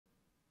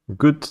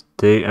Good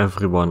day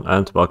everyone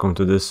and welcome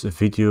to this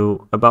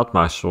video about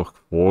MagSorc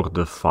for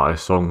the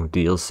Firesong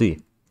DLC.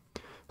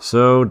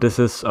 So this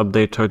is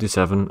update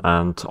 37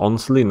 and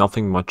honestly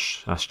nothing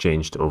much has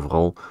changed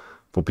overall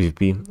for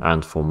PvP,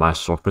 and for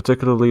MagSorc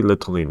particularly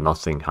literally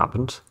nothing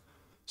happened.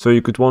 So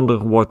you could wonder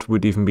what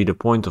would even be the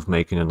point of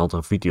making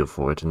another video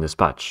for it in this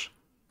patch.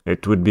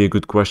 It would be a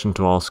good question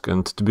to ask,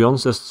 and to be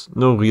honest there's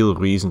no real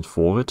reason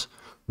for it,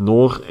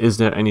 nor is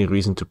there any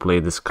reason to play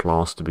this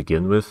class to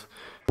begin with.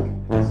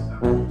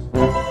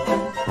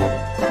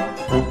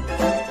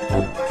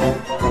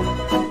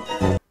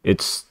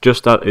 It's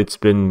just that it's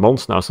been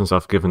months now since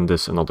I've given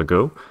this another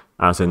go,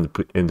 as in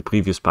the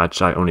previous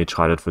patch I only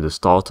tried it for the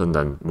start and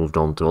then moved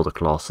on to other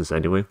classes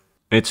anyway.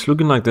 It's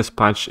looking like this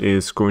patch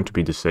is going to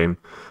be the same.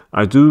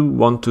 I do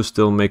want to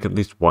still make at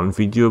least one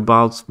video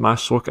about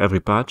MagSorc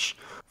every patch,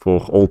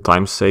 for old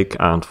time's sake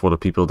and for the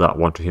people that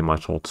want to hear my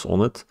thoughts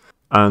on it.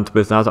 And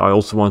with that I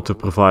also want to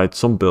provide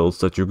some builds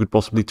that you could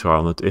possibly try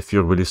on it if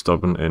you're really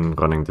stubborn in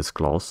running this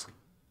class.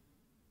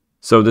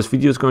 So this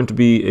video is going to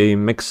be a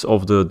mix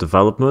of the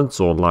developments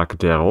or lack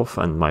thereof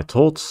and my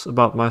thoughts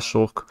about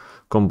MagSorc,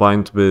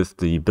 combined with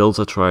the builds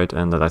I tried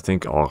and that I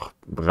think are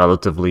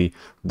relatively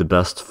the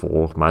best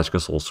for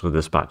magicka sorcerer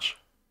this patch.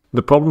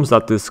 The problems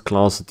that this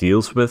class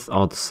deals with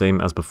are the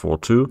same as before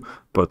too,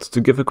 but to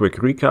give a quick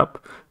recap,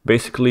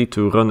 basically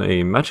to run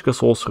a magicka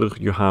sorcerer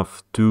you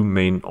have two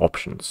main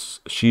options,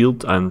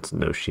 shield and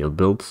no shield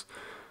builds.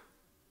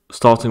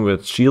 Starting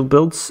with shield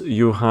builds,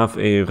 you have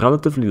a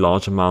relatively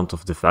large amount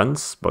of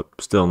defense, but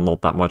still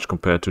not that much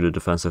compared to the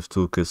defensive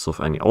toolkits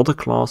of any other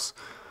class,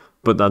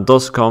 but that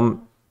does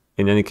come,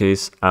 in any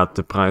case, at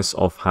the price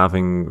of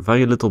having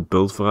very little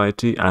build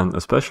variety and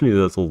especially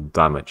little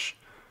damage.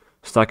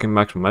 Stacking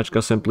max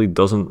magicka simply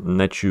doesn't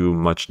net you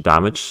much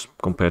damage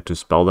compared to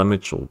spell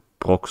damage or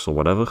procs or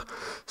whatever,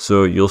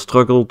 so you'll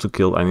struggle to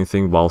kill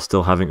anything while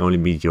still having only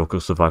mediocre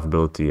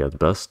survivability at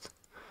best.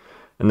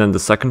 And then the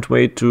second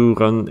way to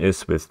run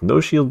is with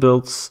no shield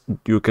builds.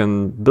 You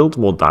can build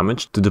more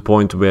damage to the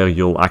point where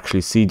you'll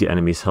actually see the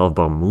enemy's health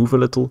bar move a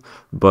little,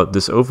 but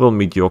this overall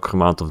mediocre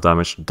amount of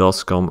damage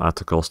does come at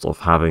the cost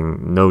of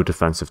having no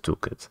defensive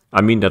toolkit.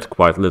 I mean that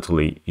quite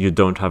literally, you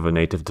don't have a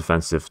native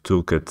defensive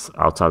toolkit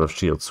outside of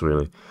shields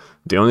really.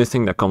 The only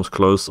thing that comes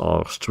close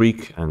are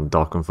streak and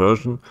dark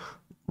conversion.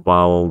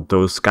 While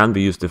those can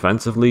be used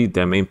defensively,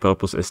 their main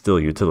purpose is still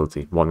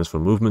utility. One is for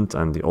movement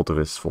and the other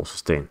is for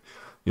sustain.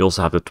 You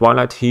also have the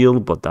Twilight heal,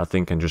 but that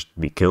thing can just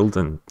be killed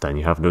and then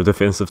you have no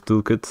defensive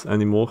toolkit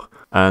anymore.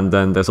 And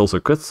then there's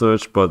also Crit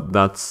Surge, but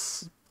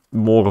that's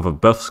more of a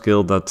buff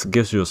skill that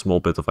gives you a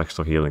small bit of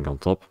extra healing on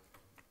top.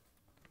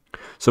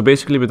 So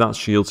basically without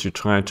shields you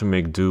try to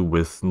make do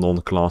with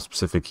non-class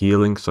specific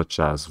healing, such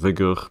as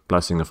Vigor,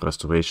 Blessing of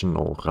Restoration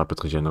or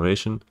Rapid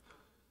Regeneration.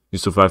 You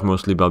survive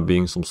mostly by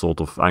being some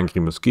sort of angry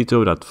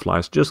mosquito that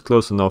flies just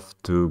close enough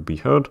to be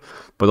heard,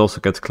 but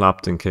also gets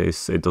clapped in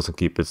case it doesn't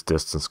keep its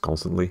distance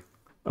constantly.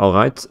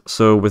 Alright,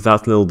 so with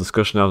that little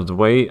discussion out of the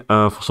way,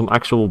 for some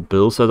actual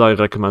builds that I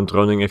recommend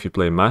running if you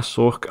play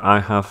MagSorc,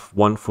 I have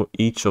one for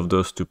each of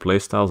those two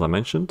playstyles I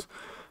mentioned.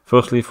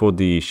 Firstly, for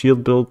the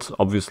shield build,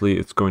 obviously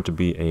it's going to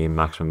be a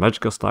maximum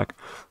magicka stack,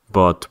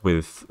 but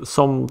with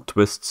some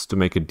twists to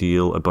make it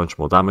deal a bunch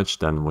more damage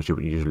than what you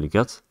would usually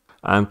get.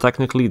 And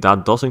technically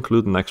that does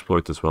include an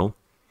exploit as well.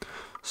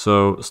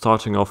 So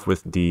starting off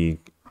with the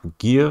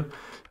gear,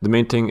 the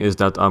main thing is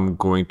that I'm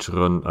going to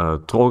run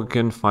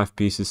Trollkin 5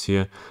 pieces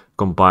here,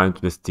 combined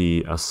with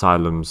the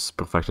Asylum's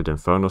Perfected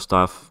Inferno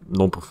Staff.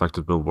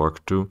 Non-perfected will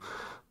work too.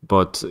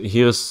 But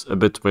here's a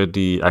bit where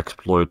the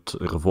exploit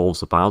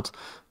revolves about.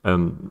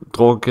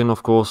 Trollkin,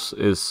 of course,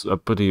 is a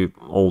pretty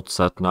old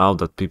set now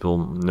that people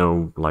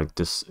know, like,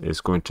 this is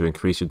going to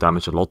increase your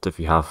damage a lot if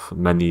you have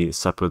many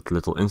separate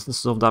little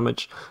instances of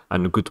damage,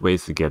 and a good way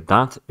to get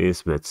that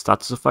is with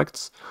status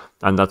effects,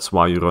 and that's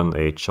why you run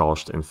a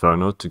charged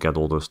Inferno to get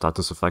all those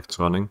status effects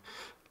running.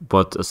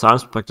 But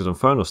Asylum's Perfected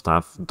Inferno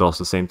Staff does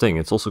the same thing,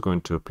 it's also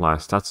going to apply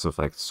status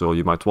effects, so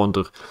you might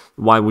wonder,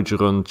 why would you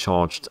run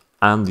charged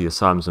and the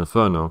Asylum's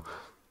Inferno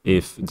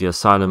if the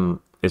Asylum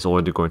is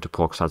already going to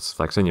proc status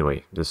effects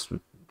anyway?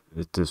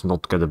 It does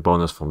not get a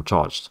bonus from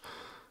charged.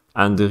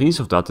 And the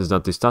reason for that is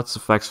that the status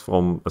effects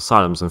from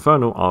Asylum's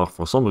Inferno are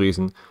for some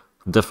reason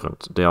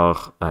different. They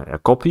are a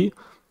copy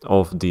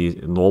of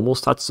the normal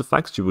status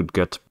effects you would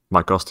get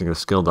by casting a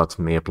skill that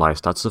may apply a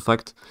status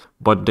effect,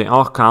 but they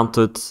are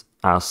counted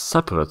as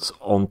separate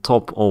on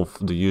top of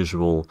the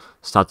usual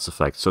status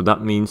effect. So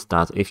that means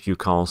that if you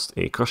cast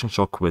a Crushing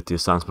Shock with the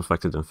Asylum's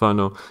Perfected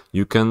Inferno,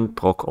 you can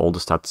proc all the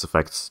status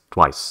effects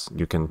twice.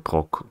 You can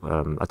proc,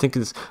 I'm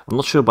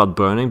not sure about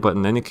burning, but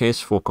in any case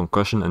for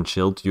concussion and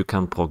shield you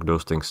can proc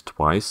those things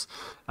twice.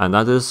 And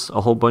that is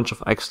a whole bunch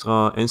of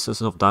extra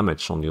instances of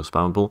damage on your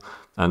spammable,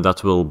 and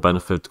that will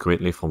benefit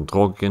greatly from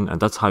Droggin,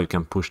 and that's how you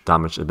can push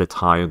damage a bit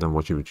higher than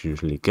what you would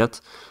usually get.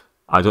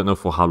 I don't know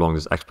for how long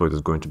this exploit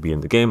is going to be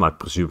in the game. I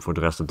presume for the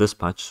rest of this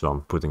patch, so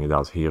I'm putting it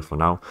out here for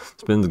now.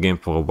 It's been in the game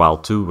for a while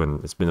too,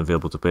 and it's been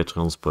available to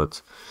patrons,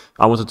 but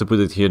I wanted to put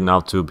it here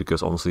now too,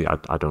 because honestly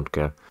I don't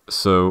care.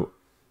 So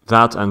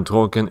That and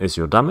draw again is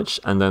your damage,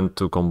 and then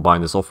to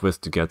combine this off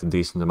with to get a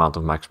decent amount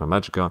of maximum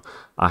magicka,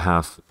 I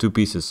have 2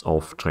 pieces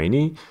of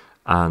trainee,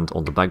 and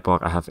on the back bar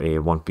I have a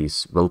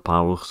 1-piece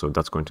willpower, so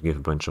that's going to give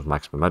a bunch of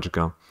maximum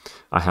magicka.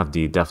 I have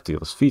the Death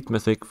Dealer's Feet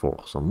mythic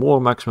for some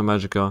more maximum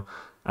magicka,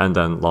 and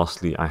then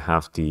lastly I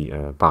have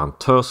the Baron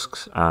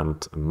Tusk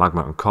and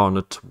Magma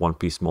Incarnate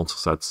 1-piece monster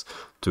sets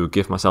to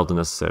give myself the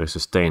necessary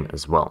sustain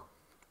as well.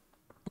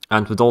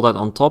 And with all that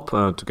on top,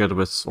 together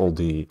with all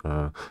the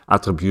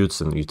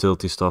attributes and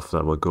utility stuff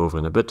that we'll go over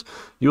in a bit,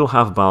 you'll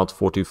have about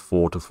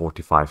 44 to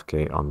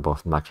 45k on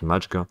buff maximum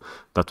magicka.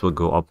 That will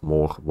go up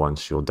more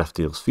once your Death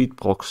Dealer's Feet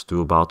procs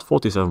to about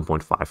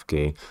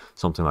 47.5k,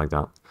 something like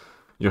that.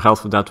 Your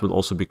health with that will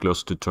also be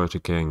close to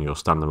 30k, and your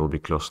stamina will be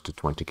close to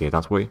 20k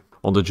that way.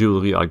 On the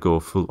jewelry I go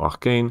full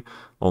arcane.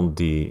 On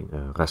the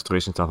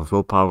restoration staff of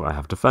willpower I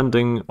have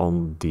defending.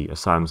 On the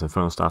Asylum's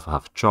infernal staff I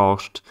have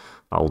charged.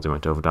 I already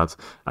went over that.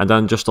 And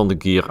then just on the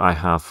gear I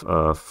have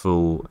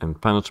full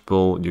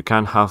impenetrable. You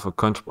can have a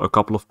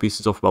couple of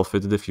pieces of well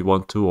fitted if you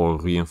want to, or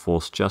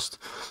reinforced chest.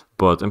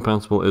 But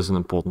impenetrable is an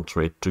important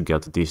trait to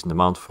get a decent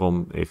amount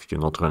from if you're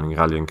not running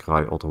rallying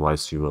cry,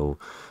 otherwise you will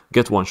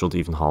get one shot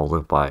even harder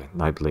by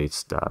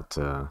Nightblades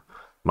that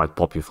might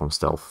pop you from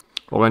stealth.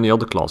 Or any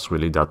other class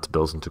really that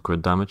builds into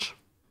crit damage.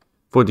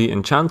 For the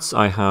enchants,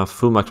 I have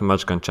full maximum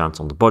magicka enchants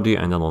on the body,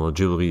 and then on the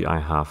jewelry I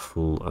have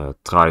full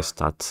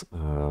tri-stat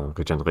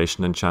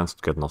regeneration enchants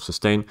to get enough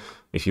sustain.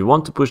 If you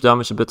want to push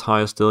damage a bit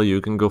higher still,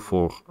 you can go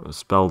for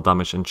spell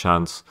damage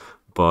enchants,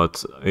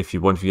 but if you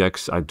want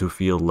VX, I do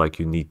feel like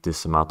you need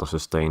this amount of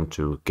sustain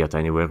to get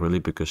anywhere really,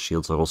 because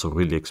shields are also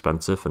really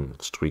expensive,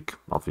 and streak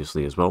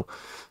obviously as well.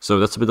 So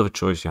that's a bit of a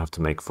choice you have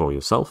to make for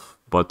yourself,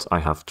 but I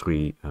have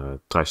 3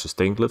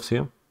 tri-sustain glyphs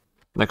here.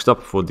 Next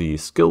up for the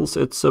skills,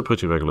 it's a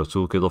pretty regular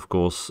toolkit of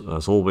course.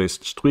 As always,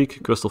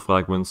 Streak, Crystal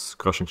Fragments,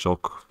 Crushing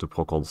Shock to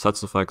proc all the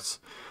sets effects,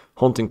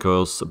 Haunting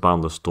Curse,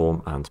 Boundless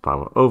Storm and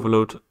Power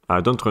Overload. I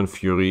don't run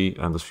Fury,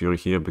 Endless Fury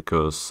here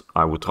because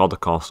I would rather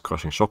cast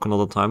Crushing Shock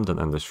another time than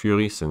Endless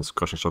Fury, since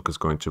Crushing Shock is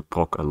going to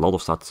proc a lot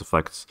of stats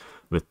effects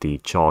with the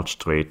Charge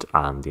trait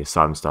and the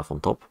Asylum staff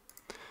on top.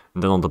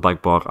 And then on the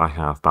back bar I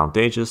have Bound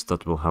Aegis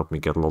that will help me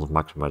get a lot of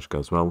maximum magicka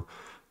as well.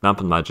 Lamp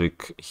and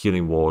Magic,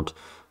 Healing Ward,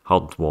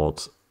 Hardened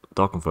Ward,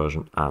 Dark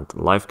Conversion and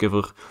Life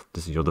Giver.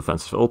 This is your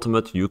defensive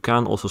ultimate. You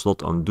can also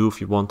slot Undo if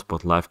you want,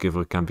 but Life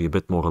Giver can be a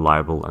bit more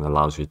reliable and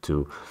allows you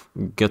to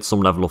get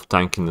some level of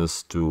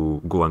tankiness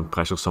to go and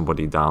pressure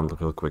somebody down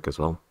real quick as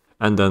well.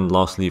 And then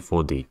lastly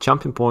for the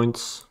champion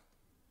points,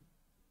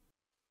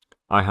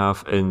 I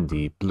have in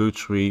the blue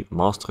tree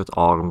Master at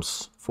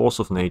Arms, Force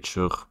of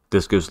Nature.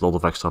 This gives a lot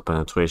of extra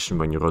penetration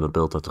when you run a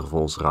build that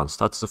revolves around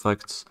status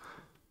effects.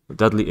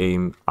 Deadly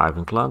Aim,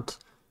 Ironclad.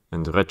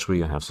 In the red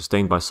tree I have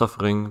Sustained by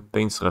Suffering,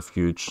 Pain's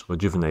Refuge,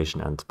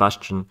 Rejuvenation and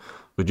Bastion.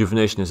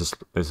 Rejuvenation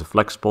is a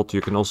flex spot.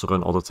 You can also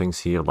run other things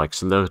here like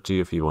Celerity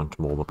if you want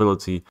more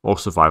mobility, or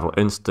Survival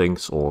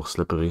Instincts or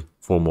Slippery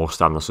for more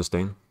stamina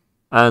sustain.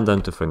 And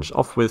then to finish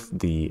off with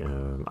the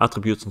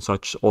attributes and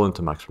such, all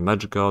into maximum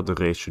magicka. The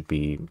race should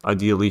be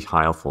ideally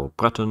higher for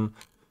Breton.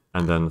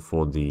 And then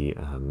for the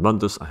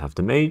Mundus I have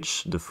the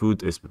Mage. The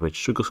food is Bewitched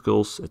Sugar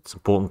Skulls. It's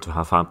important to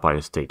have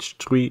Vampire stage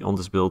 3 on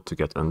this build to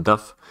get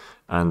Undeath.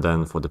 And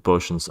then for the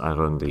potions I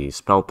run the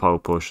Spell Power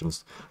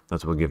potions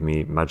that will give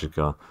me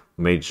magicka,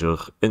 Major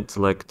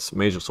Intellect,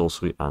 Major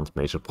Sorcery and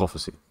Major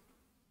Prophecy.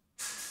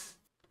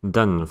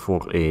 Then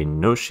for a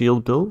no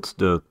shield build,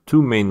 the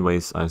 2 main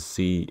ways I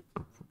see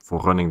for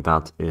running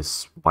that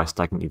is by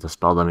stacking either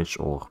spell damage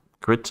or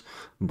crit,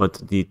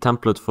 but the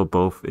template for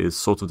both is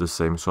sort of the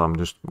same, so I'm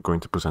just going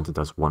to present it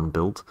as one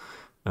build.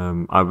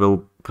 I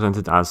will present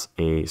it as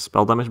a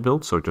spell damage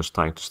build, so just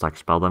trying to stack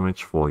spell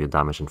damage for your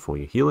damage and for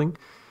your healing.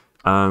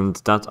 And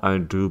that I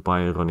do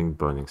by running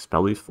Burning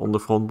Spell Leaf on the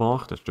front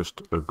bar. That's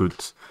just a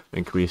good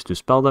increase to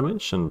spell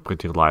damage and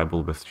pretty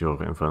reliable with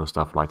your Infernal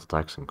Staff light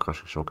attacks and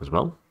Crushing Shock as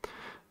well.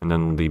 And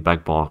then the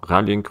back bar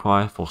Rallying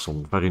Cry for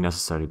some very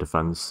necessary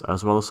defense,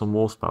 as well as some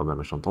more spell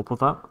damage on top of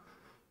that.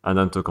 And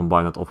then to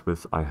combine it off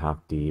with, I have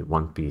the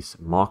 1-piece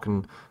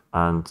Marken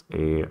and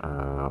a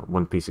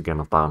 1-piece again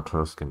of Baron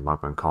Tusk and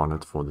Magma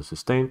Incarnate for the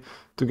sustain,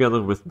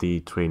 together with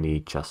the trainee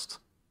chest.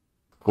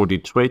 For the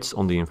traits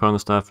on the Infernal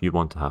Staff, you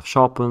want to have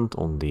Sharpened.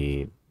 On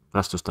the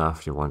Resto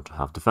Staff, you want to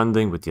have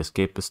Defending with the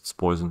Escapist's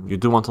Poison. You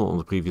do want it on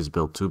the previous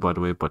build too, by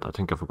the way, but I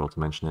think I forgot to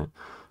mention it.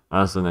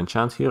 As an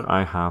enchant here,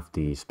 I have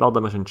the Spell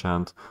Damage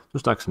enchant, to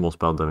stack some more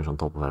spell damage on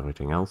top of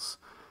everything else.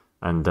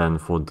 And then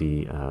for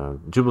the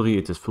jewelry,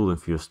 it is full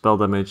infused spell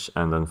damage,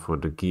 and then for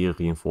the gear,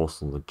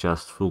 reinforced on the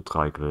chest, full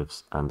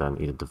triglyphs, and then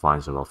either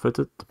divines or well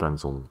fitted,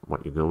 depends on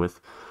what you go with.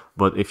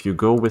 But if you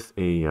go with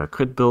a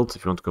crit build,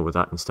 if you want to go with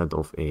that instead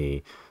of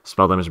a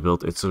spell damage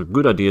build, it's a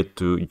good idea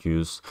to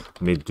use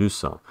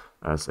Medusa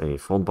as a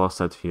front bar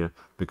set here,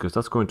 because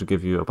that's going to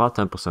give you about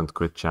 10%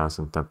 crit chance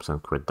and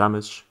 10% crit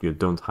damage. You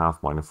don't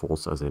have minor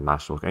force as a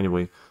MagSorc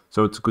anyway,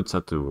 so it's a good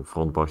set to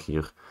front bar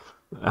here.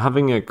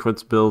 Having a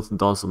crit build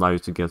does allow you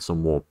to get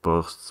some more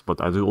bursts,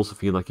 but I do also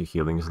feel like your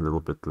healing is a little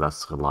bit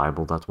less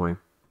reliable that way.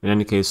 In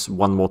any case,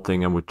 one more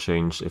thing I would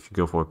change if you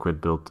go for a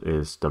crit build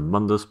is the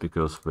Mundus,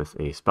 because with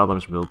a spell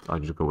damage build, I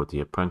usually go with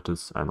the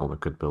Apprentice, and on a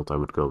crit build, I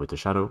would go with the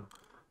Shadow.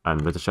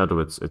 And with the Shadow,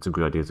 it's a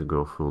good idea to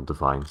go full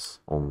Divines.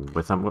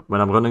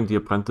 When I'm running the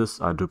Apprentice,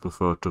 I do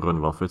prefer to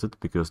run well fitted,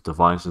 because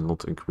Divines does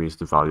not increase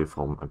the value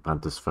from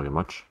Apprentice very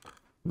much.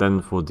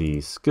 Then for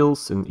the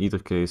skills, in either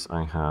case,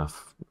 I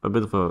have a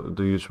bit of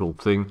the usual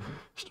thing: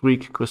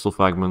 Streak, Crystal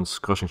Fragments,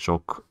 Crushing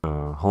Shock,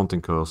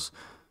 Haunting Curse,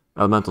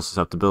 Elemental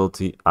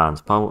Susceptibility,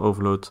 and Power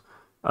Overload.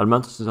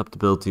 Elemental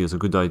Susceptibility is a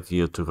good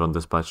idea to run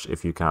this patch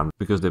if you can,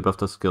 because they buffed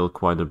that skill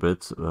quite a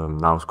bit.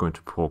 Now it's going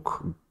to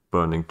proc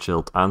Burning,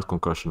 Chilled, and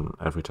Concussion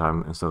every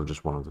time instead of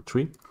just one of the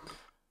three.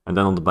 And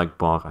then on the back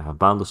bar I have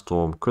Band of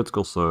Storm,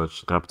 Critical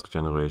Surge, Rapid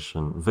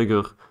Regeneration,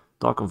 Vigor,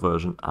 Dark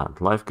Conversion, and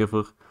Life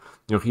Giver.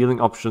 Your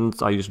healing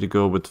options, I usually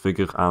go with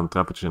Vigor and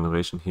Rapid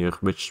Regeneration here,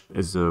 which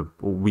is a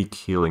weak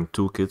healing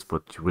toolkit,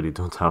 but you really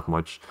don't have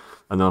much.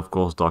 And then of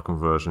course Dark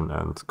Conversion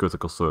and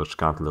Critical Surge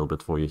count a little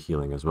bit for your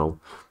healing as well.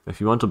 If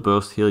you want to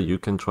burst heal, you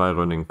can try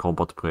running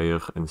Combat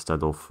Prayer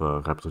instead of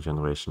Rapid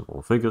Regeneration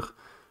or Vigor.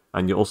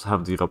 And you also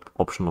have the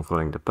option of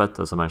running the pet,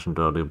 as I mentioned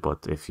earlier,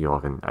 but if you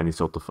are in any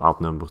sort of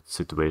outnumbered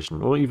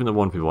situation, or even a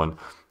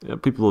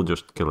 1v1, people will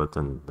just kill it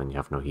and then you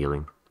have no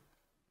healing.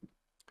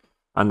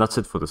 And that's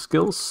it for the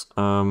skills.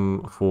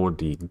 For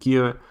the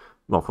gear,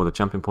 well, for the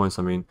champion points,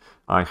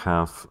 I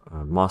have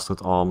Mastered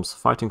Arms,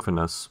 Fighting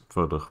Finesse,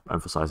 further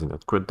emphasizing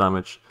that crit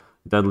damage,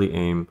 Deadly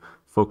Aim,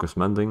 Focus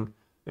Mending.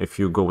 If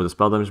you go with a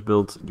spell damage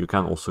build, you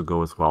can also go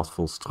with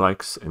Wrathful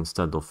Strikes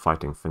instead of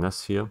Fighting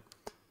Finesse here.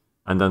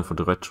 And then for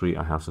the red tree,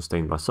 I have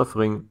Sustained by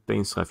Suffering,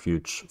 Pain's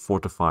Refuge,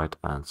 Fortified,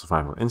 and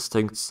Survival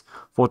Instincts.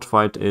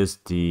 Fortified is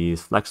the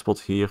flex spot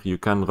here. You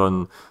can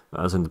run,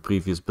 as in the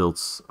previous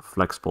builds,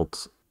 flex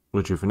spot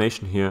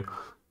Rejuvenation here,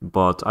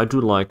 but I do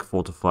like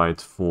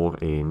Fortified for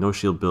a no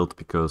shield build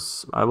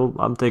because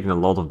I'm taking a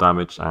lot of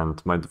damage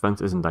and my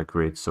defense isn't that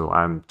great, so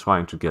I'm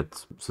trying to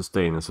get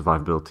sustain and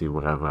survivability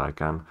wherever I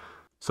can.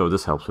 So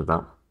this helps with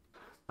that.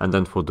 And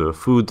then for the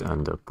food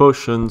and the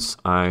potions,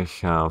 I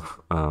have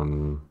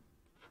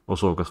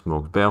also got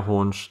Smoked Bear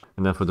Horns.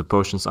 And then for the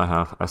potions, I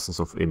have Essence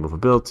of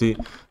Immovability,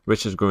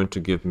 which is going to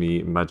give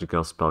me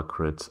Magicka, Spell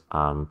Crit,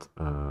 and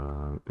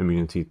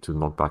immunity to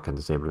knockback and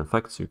disable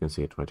effects. You can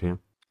see it right here.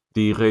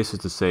 The race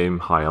is the same,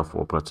 high health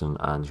war button,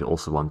 and you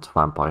also want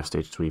Vampire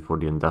Stage 3 for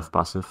the Undeath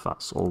passive,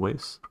 as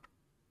always.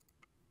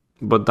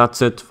 But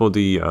that's it for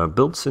the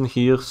builds in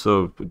here,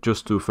 so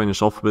just to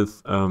finish off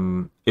with,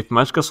 if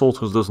Magicka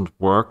Sorcerers doesn't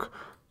work,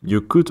 you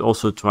could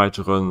also try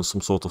to run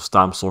some sort of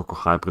Stamp Sorc or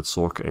Hybrid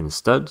Sorc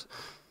instead.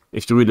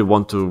 If you really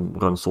want to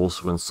run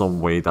Sorcerer in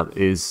some way, that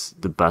is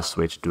the best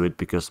way to do it,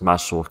 because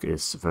MagSorc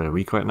is very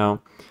weak right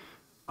now.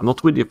 I'm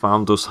not really a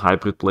fan of those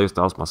hybrid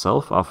playstyles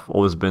myself. I've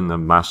always been a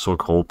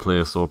MagSorc role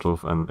player sort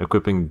of, and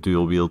equipping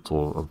dual wield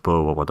or a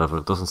bow or whatever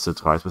doesn't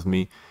sit right with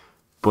me.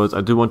 But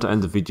I do want to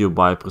end the video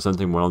by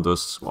presenting one of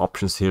those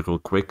options here real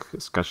quick,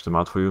 sketch them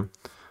out for you.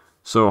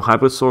 So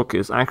Hybrid Sorc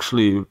is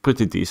actually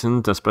pretty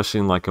decent, especially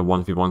in like a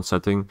 1v1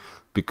 setting,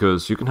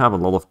 because you can have a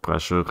lot of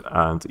pressure,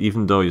 and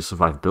even though your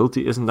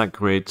survivability isn't that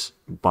great,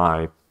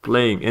 by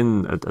playing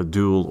in a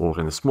duel or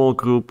in a small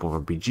group or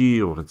a BG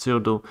or a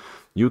Cyrodiil,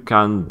 you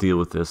can deal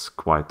with this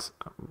quite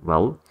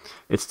well.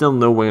 It's still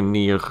nowhere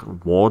near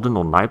Warden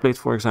or Nightblade,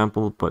 for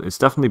example, but it's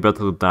definitely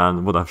better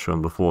than what I've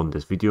shown before in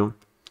this video.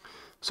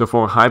 So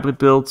for hybrid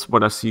builds,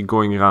 what I see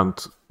going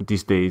around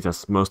these days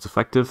as most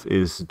effective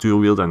is dual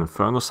wield and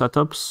Inferno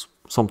setups,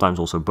 sometimes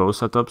also bow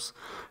setups.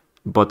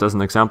 But as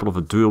an example of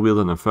a dual wield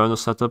and Inferno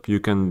setup, you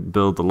can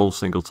build a low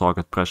single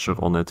target pressure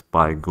on it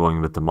by going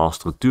with the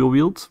Master dual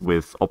wield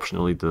with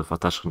optionally the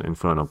Vateshran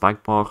Inferno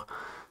backbar,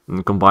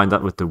 and combine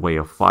that with the Way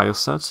of Fire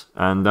set,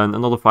 and then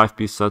another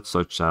 5-piece set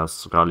such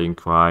as Rallying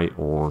Cry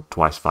or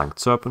Twice Flanked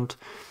Serpent.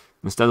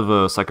 Instead of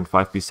a second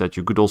 5-piece set,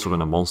 you could also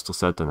run a monster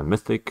set and a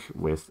mythic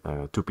with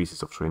 2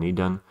 pieces of Trainee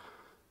then.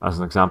 As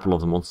an example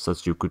of the monster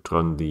sets, you could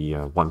run the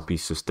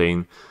 1-piece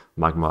Sustain,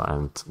 Magma,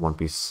 and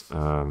 1-piece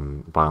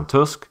Baron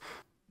Tusk,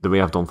 the way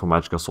I've done for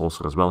Magicka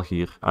Sorcerer as well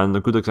here. And a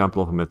good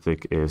example of a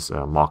mythic is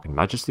Mark and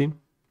Majesty.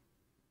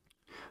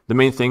 The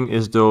main thing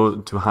is though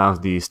to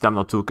have the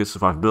Stamina Toolkit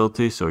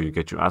survivability, so you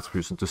get your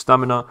attributes into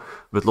Stamina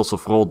with lots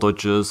of roll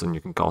dodges, and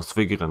you can cast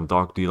Vigor and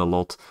Dark Deal a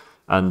lot.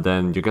 And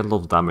then you get a lot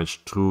of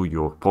damage through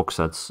your proc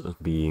sets,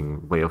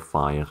 being Way of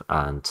Fire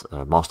and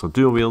Master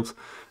Dual Wield,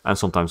 and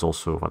sometimes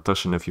also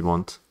Vateshran if you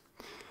want.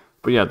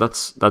 But yeah,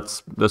 that's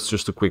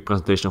just a quick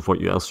presentation of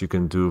what else you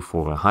can do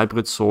for a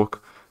hybrid Sorc.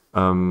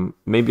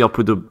 Maybe I'll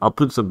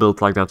put a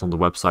build like that on the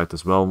website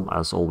as well,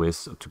 as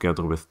always,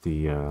 together with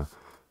the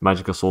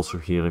Magicka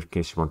Sorcerer here, in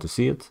case you want to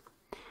see it.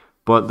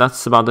 But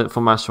that's about it for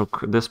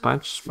MagSorc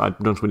Dispatch. I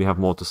don't really have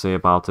more to say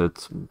about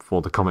it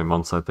for the coming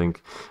months, I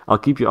think. I'll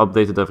keep you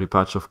updated every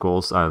patch, of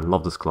course. I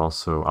love this class,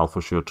 so I'll for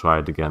sure try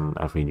it again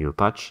every new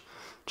patch.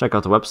 Check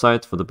out the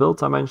website for the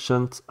build I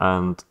mentioned,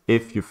 and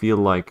if you feel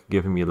like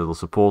giving me a little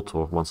support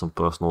or want some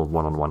personal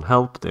one-on-one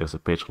help, there's a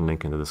Patreon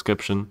link in the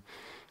description.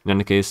 In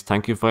any case,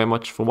 thank you very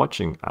much for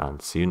watching,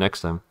 and see you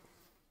next time.